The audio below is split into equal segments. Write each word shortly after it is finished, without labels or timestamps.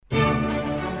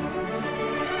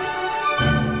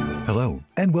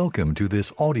and welcome to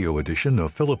this audio edition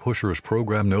of Philip Huscher's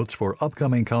program notes for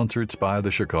upcoming concerts by the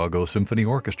Chicago Symphony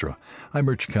Orchestra. I'm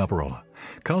Rich Caparella.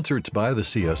 Concerts by the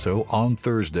CSO on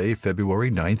Thursday, February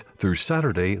 9th through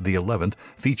Saturday, the 11th,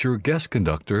 feature guest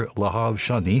conductor Lahav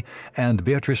Shani and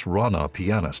Beatrice Rana,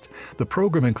 pianist. The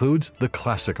program includes the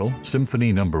classical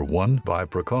Symphony No. 1 by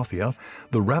Prokofiev,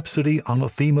 the Rhapsody on a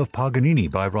Theme of Paganini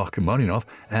by Rachmaninoff,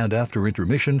 and after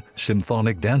intermission,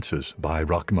 Symphonic Dances by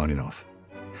Rachmaninoff.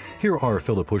 Here are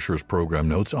Philip Huscher's program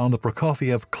notes on the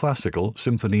Prokofiev Classical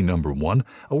Symphony No. 1,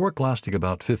 a work lasting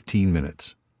about 15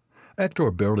 minutes.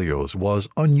 Hector Berlioz was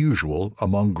unusual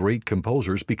among great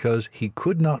composers because he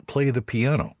could not play the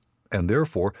piano and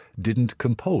therefore didn't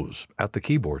compose at the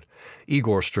keyboard.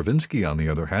 Igor Stravinsky, on the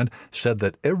other hand, said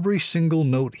that every single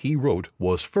note he wrote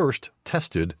was first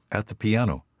tested at the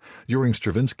piano. During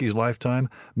Stravinsky's lifetime,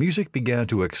 music began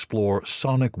to explore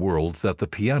sonic worlds that the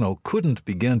piano couldn't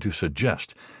begin to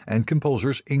suggest, and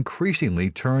composers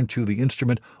increasingly turned to the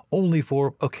instrument only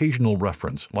for occasional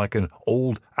reference, like an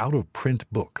old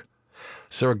out-of-print book.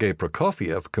 Sergei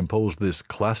Prokofiev composed this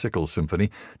classical symphony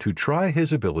to try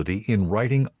his ability in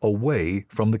writing away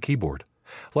from the keyboard.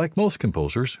 Like most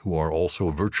composers, who are also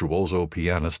virtuoso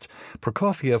pianists,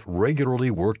 Prokofiev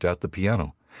regularly worked at the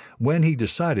piano. When he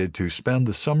decided to spend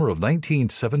the summer of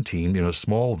 1917 in a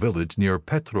small village near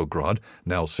Petrograd,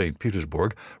 now St.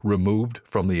 Petersburg, removed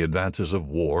from the advances of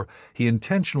war, he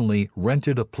intentionally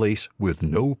rented a place with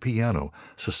no piano,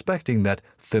 suspecting that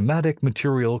thematic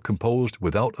material composed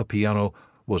without a piano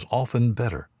was often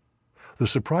better. The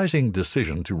surprising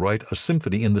decision to write a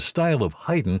symphony in the style of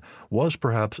Haydn was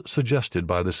perhaps suggested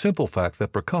by the simple fact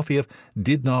that Prokofiev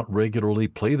did not regularly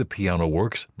play the piano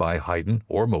works by Haydn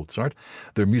or Mozart.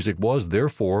 Their music was,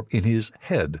 therefore, in his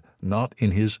head, not in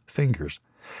his fingers.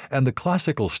 And the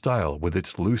classical style, with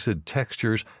its lucid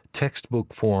textures,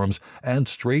 textbook forms, and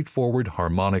straightforward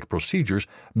harmonic procedures,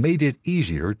 made it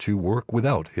easier to work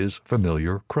without his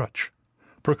familiar crutch.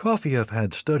 Prokofiev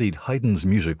had studied Haydn's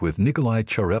music with Nikolai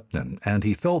Cherepnin, and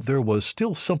he felt there was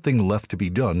still something left to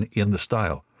be done in the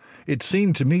style. It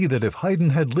seemed to me that if Haydn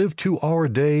had lived to our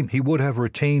day, he would have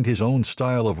retained his own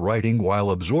style of writing while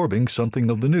absorbing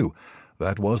something of the new.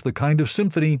 That was the kind of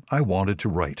symphony I wanted to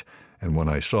write, and when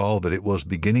I saw that it was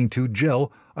beginning to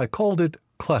gel, I called it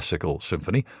Classical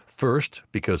Symphony, first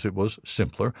because it was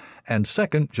simpler, and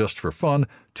second, just for fun,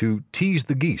 to tease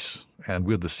the geese, and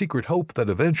with the secret hope that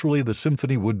eventually the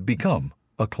symphony would become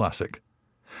a classic.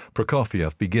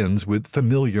 Prokofiev begins with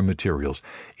familiar materials.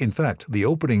 In fact, the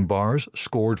opening bars,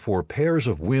 scored for pairs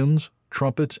of winds,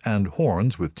 trumpets, and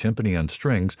horns with timpani and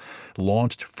strings,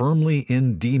 launched firmly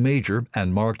in D major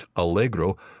and marked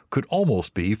allegro, could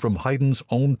almost be from Haydn's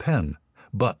own pen.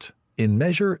 But in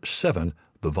measure 7,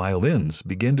 the violins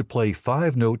begin to play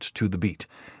 5 notes to the beat,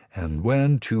 and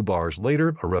when 2 bars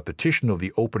later a repetition of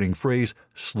the opening phrase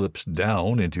slips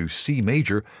down into C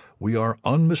major, we are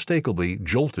unmistakably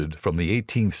jolted from the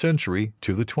 18th century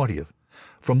to the 20th.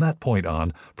 From that point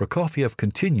on, Prokofiev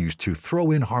continues to throw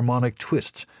in harmonic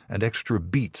twists and extra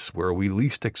beats where we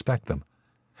least expect them.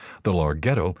 The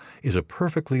Larghetto is a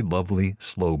perfectly lovely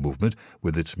slow movement,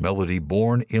 with its melody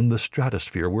born in the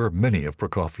stratosphere where many of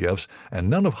Prokofiev's and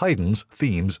none of Haydn's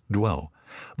themes dwell.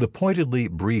 The pointedly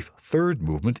brief third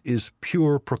movement is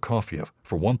pure Prokofiev.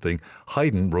 For one thing,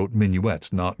 Haydn wrote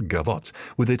minuets, not gavottes,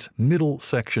 with its middle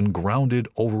section grounded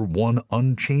over one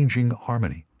unchanging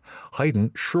harmony.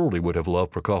 Haydn surely would have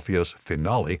loved Prokofiev's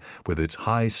finale with its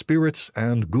high spirits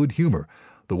and good humor.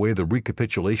 The way the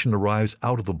recapitulation arrives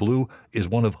out of the blue is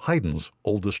one of Haydn's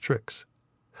oldest tricks.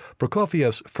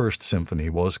 Prokofiev's First Symphony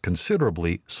was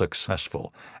considerably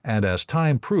successful, and as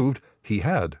time proved, he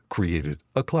had created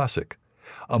a classic.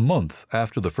 A month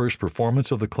after the first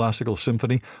performance of the Classical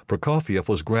Symphony, Prokofiev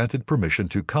was granted permission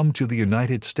to come to the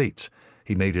United States.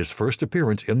 He made his first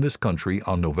appearance in this country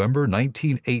on November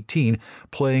 1918,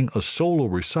 playing a solo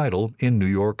recital in New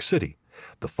York City.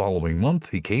 The following month,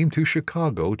 he came to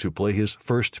Chicago to play his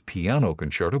first piano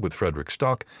concerto with Frederick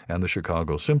Stock and the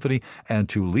Chicago Symphony, and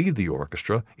to lead the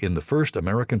orchestra in the first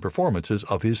American performances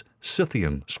of his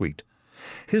Scythian Suite.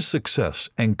 His success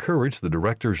encouraged the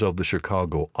directors of the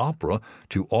Chicago Opera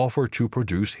to offer to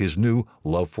produce his new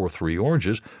Love for Three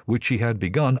Oranges, which he had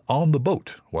begun on the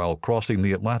boat while crossing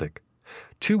the Atlantic.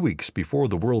 2 weeks before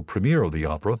the world premiere of the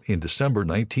opera in December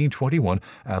 1921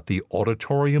 at the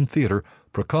Auditorium Theater,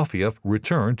 Prokofiev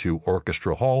returned to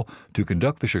Orchestra Hall to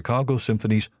conduct the Chicago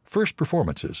Symphony's first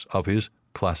performances of his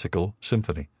Classical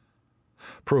Symphony.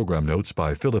 Program notes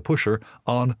by Philip Huscher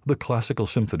on the Classical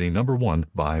Symphony No. 1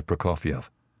 by Prokofiev.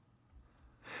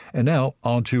 And now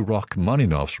on to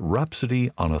Rachmaninoff's Rhapsody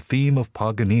on a Theme of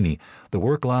Paganini. The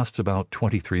work lasts about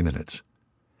 23 minutes.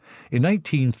 In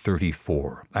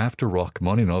 1934, after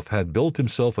Rachmaninoff had built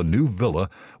himself a new villa,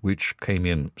 which came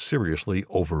in seriously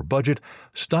over budget,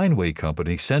 Steinway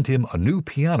Company sent him a new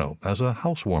piano as a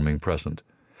housewarming present.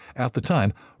 At the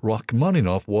time,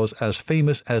 Rachmaninoff was as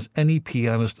famous as any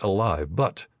pianist alive,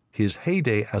 but his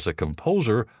heyday as a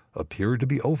composer appeared to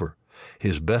be over.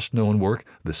 His best-known work,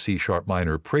 the C-sharp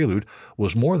minor Prelude,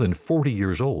 was more than 40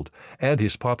 years old, and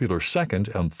his popular second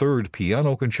and third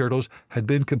piano concertos had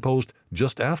been composed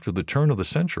just after the turn of the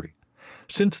century.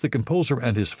 Since the composer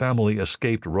and his family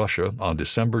escaped Russia on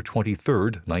December 23,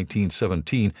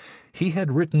 1917, he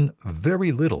had written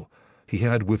very little. He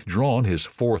had withdrawn his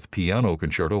fourth piano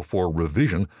concerto for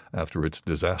revision after its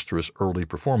disastrous early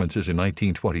performances in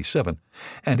 1927,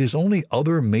 and his only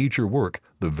other major work,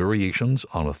 the Variations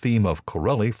on a Theme of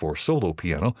Corelli for solo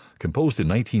piano, composed in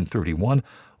 1931,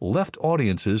 left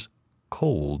audiences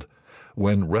cold.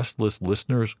 When restless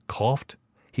listeners coughed,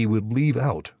 he would leave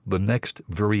out the next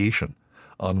variation.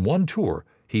 On one tour,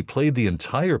 he played the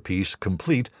entire piece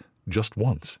complete just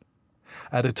once.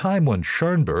 At a time when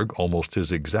Schoenberg, almost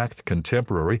his exact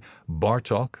contemporary,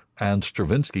 Bartók, and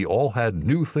Stravinsky all had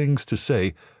new things to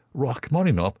say,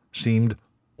 Rachmaninoff seemed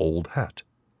old hat.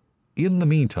 In the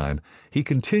meantime, he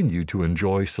continued to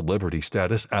enjoy celebrity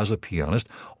status as a pianist,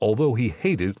 although he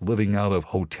hated living out of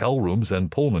hotel rooms and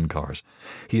Pullman cars.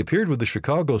 He appeared with the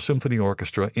Chicago Symphony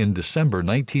Orchestra in December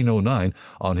 1909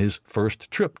 on his first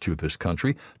trip to this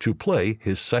country to play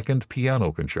his second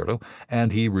piano concerto,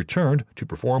 and he returned to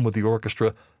perform with the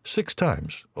orchestra 6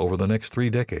 times over the next 3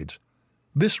 decades.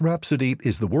 This Rhapsody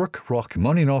is the work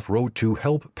Rachmaninoff wrote to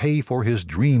help pay for his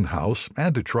dream house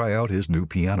and to try out his new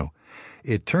piano.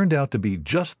 It turned out to be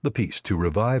just the piece to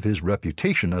revive his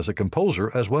reputation as a composer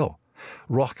as well.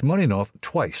 Rachmaninoff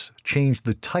twice changed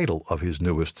the title of his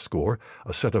newest score,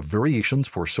 a set of variations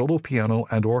for solo piano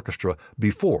and orchestra,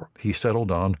 before he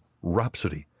settled on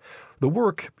Rhapsody. The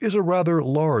work is a rather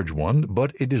large one,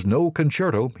 but it is no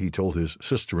concerto, he told his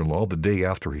sister-in-law the day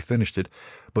after he finished it,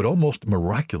 but almost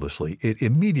miraculously, it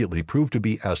immediately proved to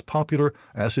be as popular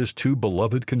as his 2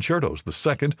 beloved concertos, the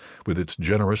second, with its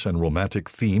generous and romantic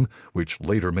theme, which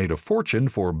later made a fortune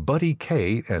for Buddy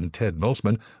Kaye and Ted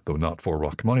Mosman, though not for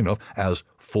Rachmaninoff, as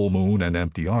Full Moon and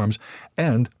Empty Arms,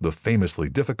 and the famously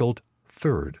difficult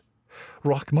third.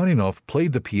 Rachmaninoff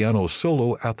played the piano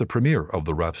solo at the premiere of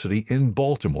the Rhapsody in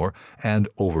Baltimore, and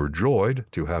overjoyed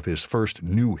to have his first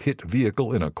new hit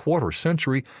vehicle in a quarter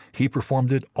century, he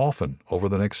performed it often over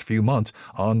the next few months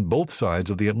on both sides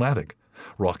of the Atlantic.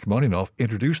 Rachmaninoff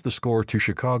introduced the score to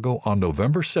Chicago on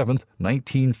November 7,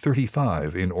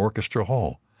 1935, in Orchestra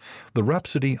Hall. The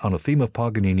Rhapsody on a Theme of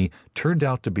Paganini turned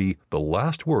out to be the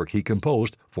last work he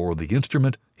composed for the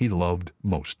instrument he loved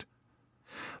most.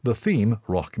 The theme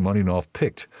Rachmaninoff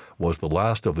picked was the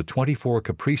last of the 24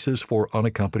 caprices for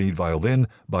unaccompanied violin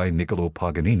by Niccolo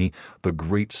Paganini, the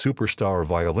great superstar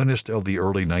violinist of the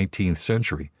early 19th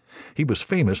century. He was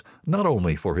famous not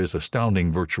only for his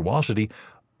astounding virtuosity,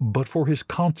 but for his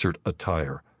concert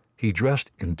attire. He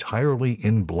dressed entirely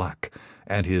in black,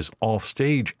 and his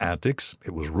off-stage antics,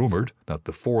 it was rumored that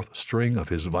the 4th string of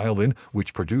his violin,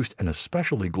 which produced an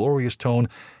especially glorious tone,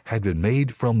 had been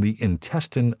made from the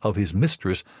intestine of his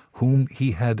mistress, whom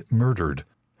he had murdered.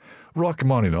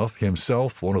 Rachmaninoff,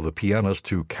 himself one of the pianists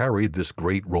who carried this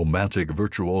great romantic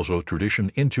virtuoso tradition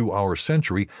into our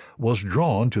century, was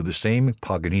drawn to the same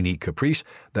Paganini caprice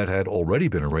that had already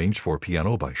been arranged for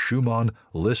piano by Schumann,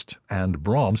 Liszt, and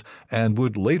Brahms, and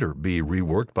would later be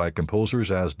reworked by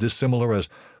composers as dissimilar as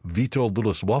Vito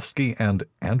Lutoslawski and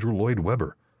Andrew Lloyd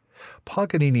Webber.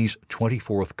 Paganini's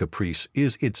 24th Caprice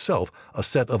is itself a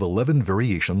set of 11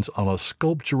 variations on a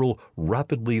sculptural,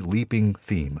 rapidly leaping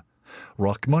theme.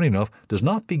 Rachmaninoff does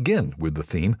not begin with the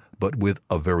theme, but with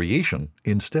a variation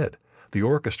instead. The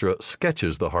orchestra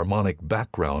sketches the harmonic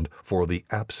background for the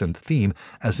absent theme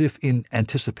as if in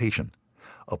anticipation.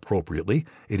 Appropriately,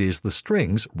 it is the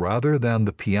strings rather than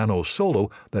the piano solo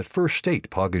that first state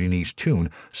Paganini's tune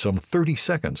some 30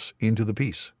 seconds into the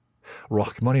piece.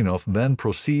 Rachmaninoff then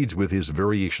proceeds with his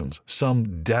variations,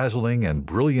 some dazzling and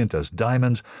brilliant as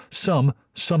diamonds, some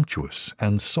sumptuous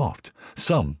and soft,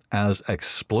 some as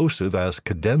explosive as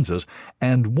cadenzas,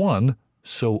 and one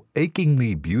so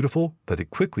achingly beautiful that it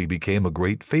quickly became a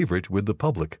great favorite with the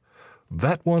public.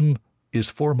 "That one is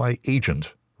for my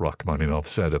agent," Rachmaninoff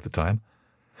said at the time.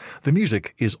 The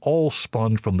music is all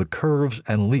spun from the curves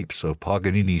and leaps of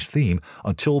Paganini's theme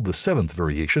until the 7th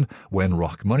variation, when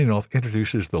Rachmaninoff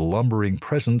introduces the lumbering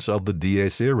presence of the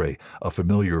Dies Irae, a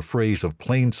familiar phrase of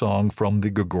plainsong from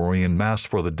the Gregorian Mass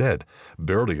for the Dead.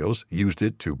 Berlioz used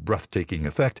it to breathtaking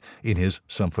effect in his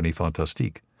Symphonie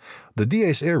Fantastique. The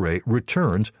Dies Irae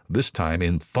returns, this time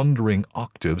in thundering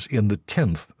octaves in the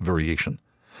 10th variation.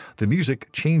 The music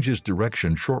changes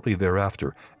direction shortly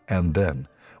thereafter, and then,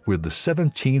 with the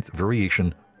 17th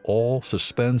variation, all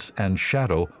suspense and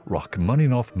shadow,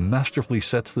 Rachmaninoff masterfully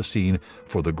sets the scene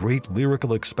for the great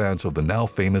lyrical expanse of the now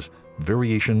famous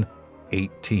Variation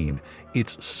 18.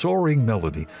 Its soaring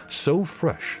melody, so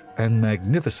fresh and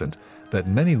magnificent that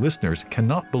many listeners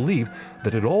cannot believe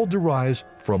that it all derives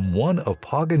from one of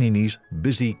Paganini's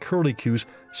busy curlicues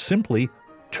simply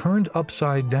turned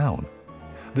upside down.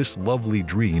 This lovely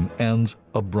dream ends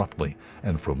abruptly,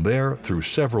 and from there, through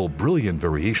several brilliant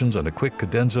variations and a quick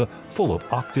cadenza full of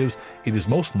octaves, it is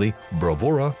mostly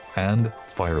bravura and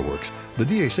fireworks. The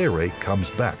Dies Irae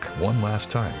comes back one last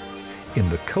time. In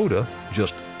the coda,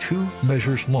 just 2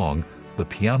 measures long, the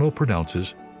piano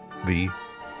pronounces the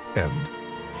end.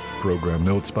 Program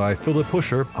notes by Philip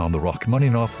Huscher on the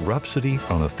Rachmaninoff Rhapsody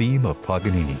on a Theme of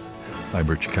Paganini. I'm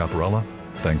Rich Caparella.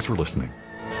 Thanks for listening.